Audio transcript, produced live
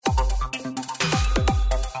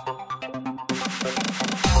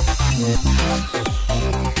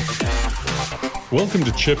Welcome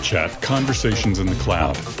to Chip Chat Conversations in the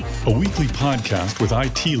Cloud, a weekly podcast with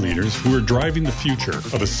IT leaders who are driving the future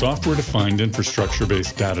of a software-defined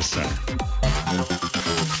infrastructure-based data center.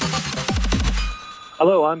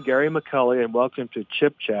 Hello, I'm Gary McCulley, and welcome to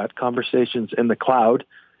Chip Chat Conversations in the Cloud.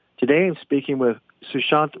 Today I'm speaking with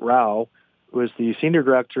Sushant Rao, who is the Senior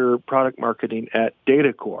Director of Product Marketing at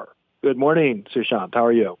DataCore. Good morning, Sushant. How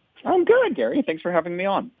are you? I'm good, Gary. Thanks for having me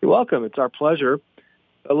on. You're welcome. It's our pleasure.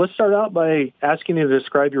 Let's start out by asking you to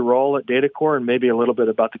describe your role at DataCore and maybe a little bit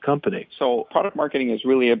about the company. So product marketing is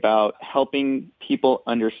really about helping people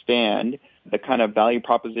understand the kind of value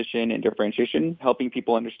proposition and differentiation, helping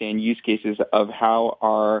people understand use cases of how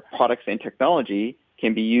our products and technology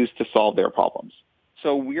can be used to solve their problems.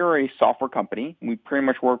 So we're a software company. We pretty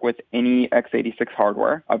much work with any x86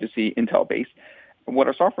 hardware, obviously Intel-based. What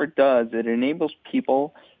our software does, it enables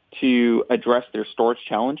people to address their storage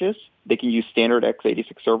challenges. They can use standard x86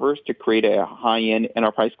 servers to create a high-end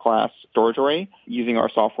enterprise-class storage array. Using our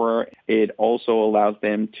software, it also allows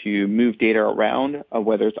them to move data around,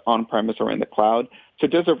 whether it's on-premise or in the cloud. So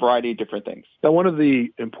it does a variety of different things. Now, one of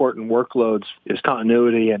the important workloads is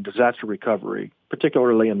continuity and disaster recovery,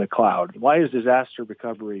 particularly in the cloud. Why is disaster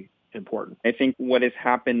recovery important? I think what has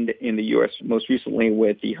happened in the U.S. most recently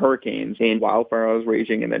with the hurricanes and wildfires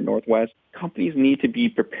raging in the Northwest, companies need to be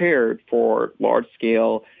prepared for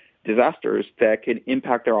large-scale disasters that could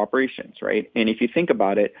impact their operations, right? And if you think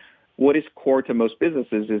about it, what is core to most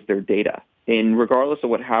businesses is their data. And regardless of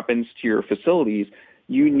what happens to your facilities,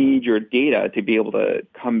 you need your data to be able to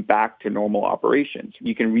come back to normal operations.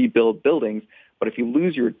 You can rebuild buildings, but if you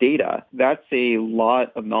lose your data, that's a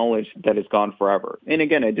lot of knowledge that is gone forever. And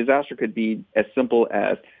again, a disaster could be as simple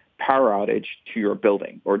as power outage to your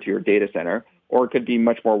building or to your data center, or it could be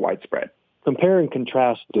much more widespread. Compare and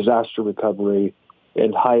contrast disaster recovery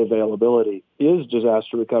and high availability. Is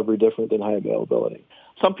disaster recovery different than high availability?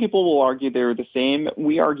 Some people will argue they're the same.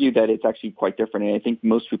 We argue that it's actually quite different, and I think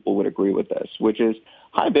most people would agree with this, which is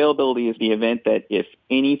high availability is the event that if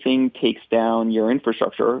anything takes down your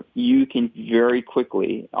infrastructure, you can very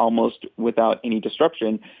quickly, almost without any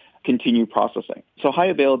disruption, continue processing. So high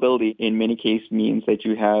availability in many cases means that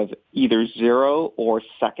you have either 0 or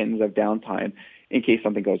seconds of downtime in case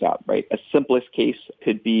something goes out, right? A simplest case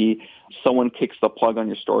could be someone kicks the plug on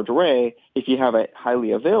your storage array. If you have it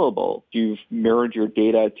highly available, you've mirrored your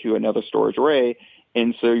data to another storage array,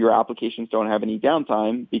 and so your applications don't have any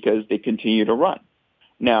downtime because they continue to run.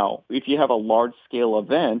 Now, if you have a large-scale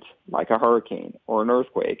event like a hurricane or an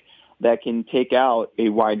earthquake that can take out a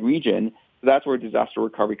wide region, that's where disaster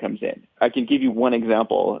recovery comes in. I can give you one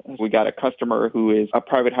example. We got a customer who is a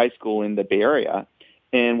private high school in the Bay Area,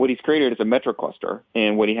 and what he's created is a metro cluster.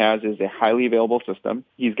 And what he has is a highly available system.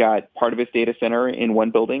 He's got part of his data center in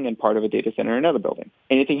one building and part of a data center in another building.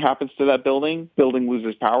 Anything happens to that building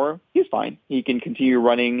loses power, he's fine. He can continue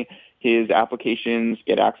running his applications,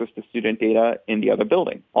 get access to student data in the other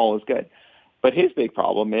building. All is good. But his big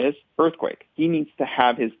problem is earthquake. He needs to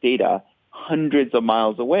have his data hundreds of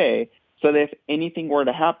miles away so that if anything were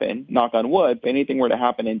to happen, knock on wood, if anything were to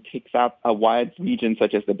happen and takes out a wide region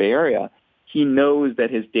such as the Bay Area, he knows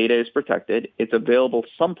that his data is protected, it's available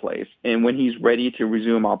someplace, and when he's ready to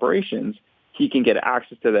resume operations, he can get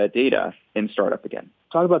access to that data and start up again.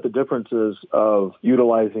 Talk about the differences of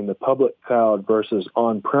utilizing the public cloud versus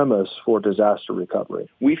on-premise for disaster recovery.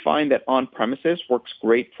 We find that on-premises works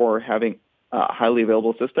great for having highly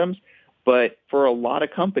available systems, but for a lot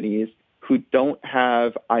of companies who don't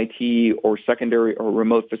have IT or secondary or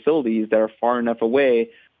remote facilities that are far enough away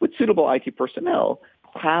with suitable IT personnel,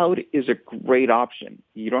 cloud is a great option.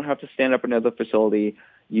 You don't have to stand up another facility.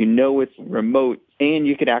 You know it's remote, and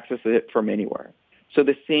you can access it from anywhere. So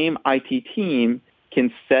the same IT team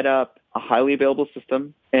can set up a highly available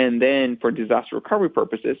system, and then for disaster recovery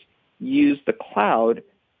purposes, use the cloud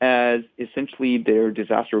as essentially their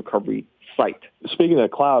disaster recovery site. Speaking of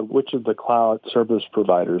cloud, which of the cloud service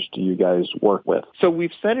providers do you guys work with? So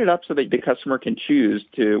we've set it up so that the customer can choose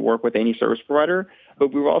to work with any service provider,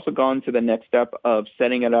 but we've also gone to the next step of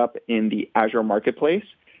setting it up in the Azure Marketplace.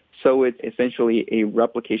 So it's essentially a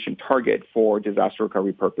replication target for disaster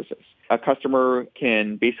recovery purposes. A customer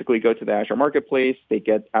can basically go to the Azure Marketplace, they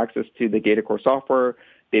get access to the DataCore software,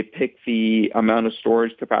 they pick the amount of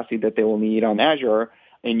storage capacity that they will need on Azure,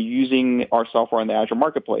 and using our software on the Azure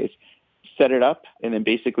Marketplace, set it up, and then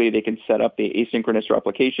basically they can set up the asynchronous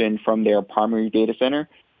replication from their primary data center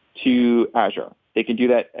to Azure. They can do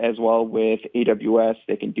that as well with AWS.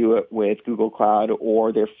 They can do it with Google Cloud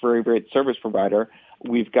or their favorite service provider.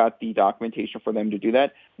 We've got the documentation for them to do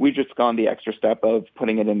that. We've just gone the extra step of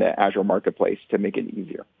putting it in the Azure Marketplace to make it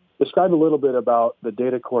easier. Describe a little bit about the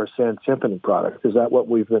DataCore Sand Symphony product. Is that what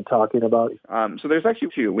we've been talking about? So there's actually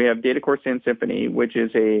two. We have DataCore Sand Symphony, which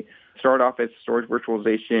is started off as storage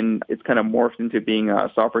virtualization. It's kind of morphed into being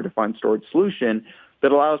a software-defined storage solution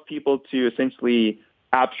that allows people to essentially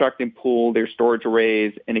abstract and pool their storage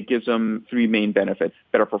arrays, and it gives them three main benefits: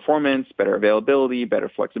 better performance, better availability,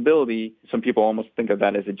 better flexibility. Some people almost think of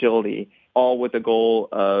that as agility, all with the goal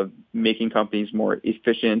of making companies more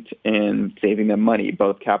efficient and saving them money,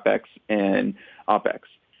 both CapEx and OpEx.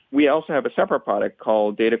 We also have a separate product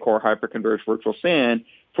called DataCore Hyperconverged Virtual SAN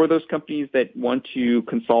for those companies that want to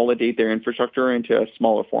consolidate their infrastructure into a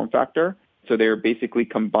smaller form factor. So they're basically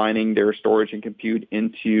combining their storage and compute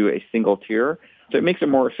into a single tier. So it makes it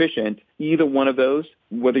more efficient. Either one of those,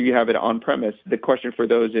 whether you have it on-premise, the question for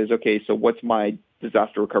those is, okay, so what's my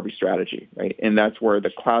disaster recovery strategy, right? And that's where the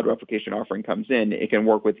cloud replication offering comes in. It can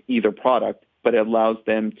work with either product, but it allows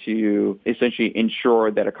them to essentially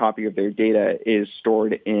ensure that a copy of their data is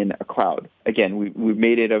stored in a cloud. Again, we've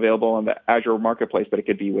made it available on the Azure Marketplace, but it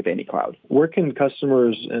could be with any cloud. Where can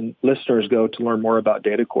customers and listeners go to learn more about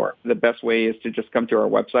DataCore? The best way is to just come to our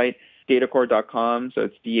website, datacore.com. So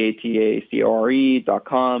it's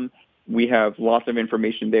DATACORE.com. We have lots of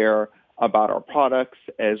information there about our products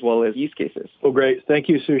as well as use cases. Well, great. Thank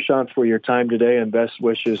you, Sushant, for your time today, and best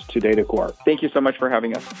wishes to DataCore. Thank you so much for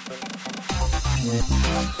having us.